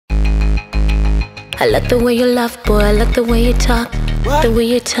I like the way you laugh, boy. I like the way you talk, the way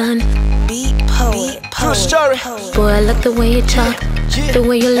you turn. Beat poet. True story. Boy, I like the way you talk, the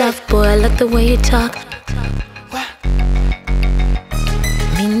way you laugh, boy. I like the way you talk.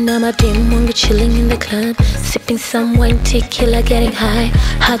 Me and my dim when we're chilling in the club, sipping some wine, tequila, getting high.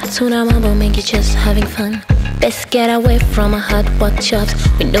 Hot tuna mambo, make you just having fun. Let's get away from our hot walk jobs.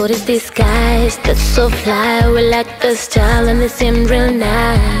 We notice these guys that's so fly. We like the style and they seem real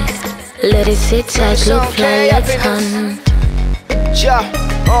nice. Let it sit tight, look fly, let's hunt. Yeah,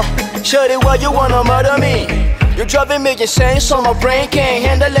 shorty, why you wanna murder me? You're driving me insane, so my brain can't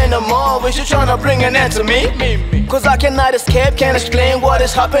handle it no more. Wish you tryna bring an end to me. Cause I cannot escape, can't explain what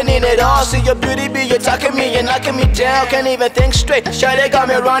is happening at all. See your beauty be attacking me and knocking me down. Can't even think straight, shawty got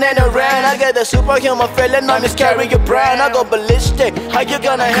me running around. I get the superhuman feeling, I miscarry your brain. I go ballistic, how you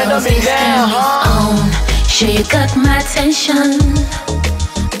gonna handle me now, huh? Sure you got my attention,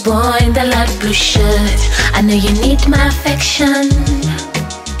 boy in the light blue shirt. I know you need my affection.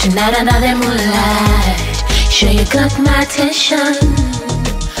 Tonight another moonlight. Sure you got my attention,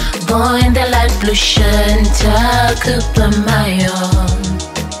 boy in the light blue shirt. Talk about my own.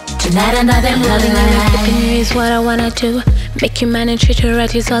 Tonight another moonlight. Looking at you is what I wanna do. Make you mine and treat you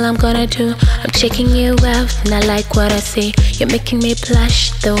right is all I'm gonna do. I'm checking you out and I like what I see. You're making me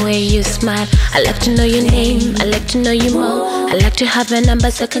blush the way you smile. I like to know your name, I like to know you more. I like to have a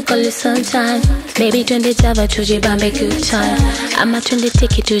number so I can call you sometime. Maybe turn the java to the Bambi good time. I'ma turn the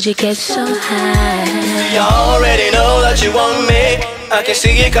ticket to the get so high. You already know that you want me. I can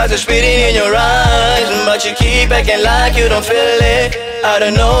see it cause it's reading in your eyes. But you keep acting like you don't feel it. I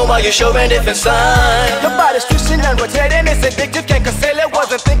don't know why you're showing different signs. Your body's twisting and rotating, it's addictive, can't conceal it.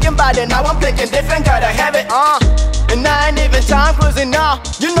 Wasn't thinking about it, now I'm thinking different, gotta have it, And I ain't even time cruising now.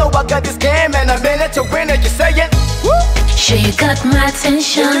 You know I got this game and I'm in it to win it, you say it. Woo! Sure you got my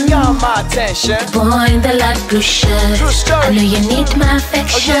attention, you got my attention, boy in the light blue shirt. True story. I know you need my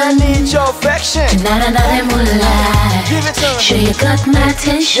affection. Oh yeah, I need your affection. Tonight another moonlight. Give it to me. Sure you got my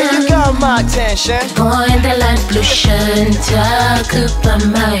attention, you got my attention, boy in the light blue shirt. Talk about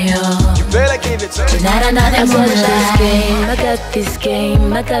my own. you better give it to me. Tonight another moonlight. I got this game,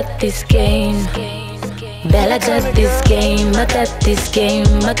 I got this game. Bella got this game, I got this game,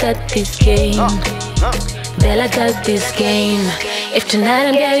 I got this game. Bella got this game. If tonight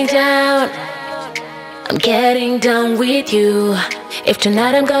I'm getting down with you. If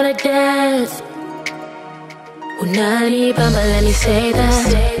tonight I'm gonna dance, Unani Bamba, let me say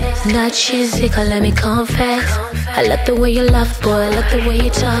that. Not cheesy, let me confess. I like the way you laugh, boy, I like the way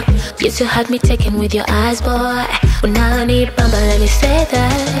you talk. You still had me taken with your eyes, boy. Unani Bamba, let me say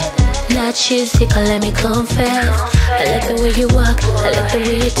that. Not cheesy, let me confess. I like the way you walk, I like the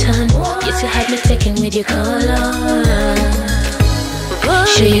way you turn. You still had me taken with your color.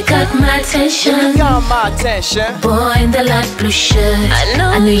 Sure you got my attention, you got my attention, boy in the light blue shirt. I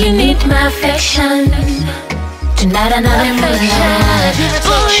know you need my affection. Tonight another moonlight.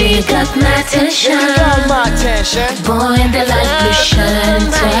 Sure you got my attention, you got my attention, boy in the light blue shirt.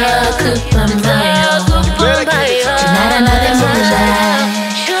 Talk about my own. Tonight another moonlight.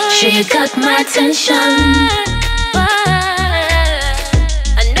 Sure you got my attention.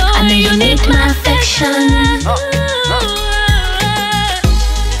 I know you need my affection.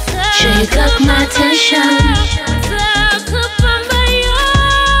 Sure you got my attention,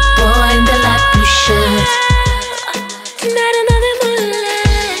 boy in the light blue shirt. Tonight another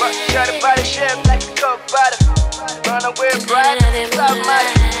moonlight. Got a body shaped like a Coke bottle. Run away bright, top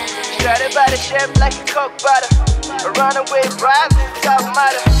model. Got a body shaped like a Coke bottle. Run away bright, top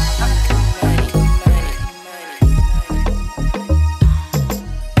model.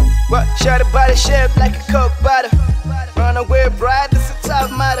 What? Shot a body shaped like a Coke bottle. Run away bright, this a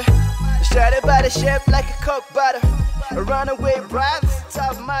top model. Shot a body shaped like a Coke bottle. Run away bright, this a top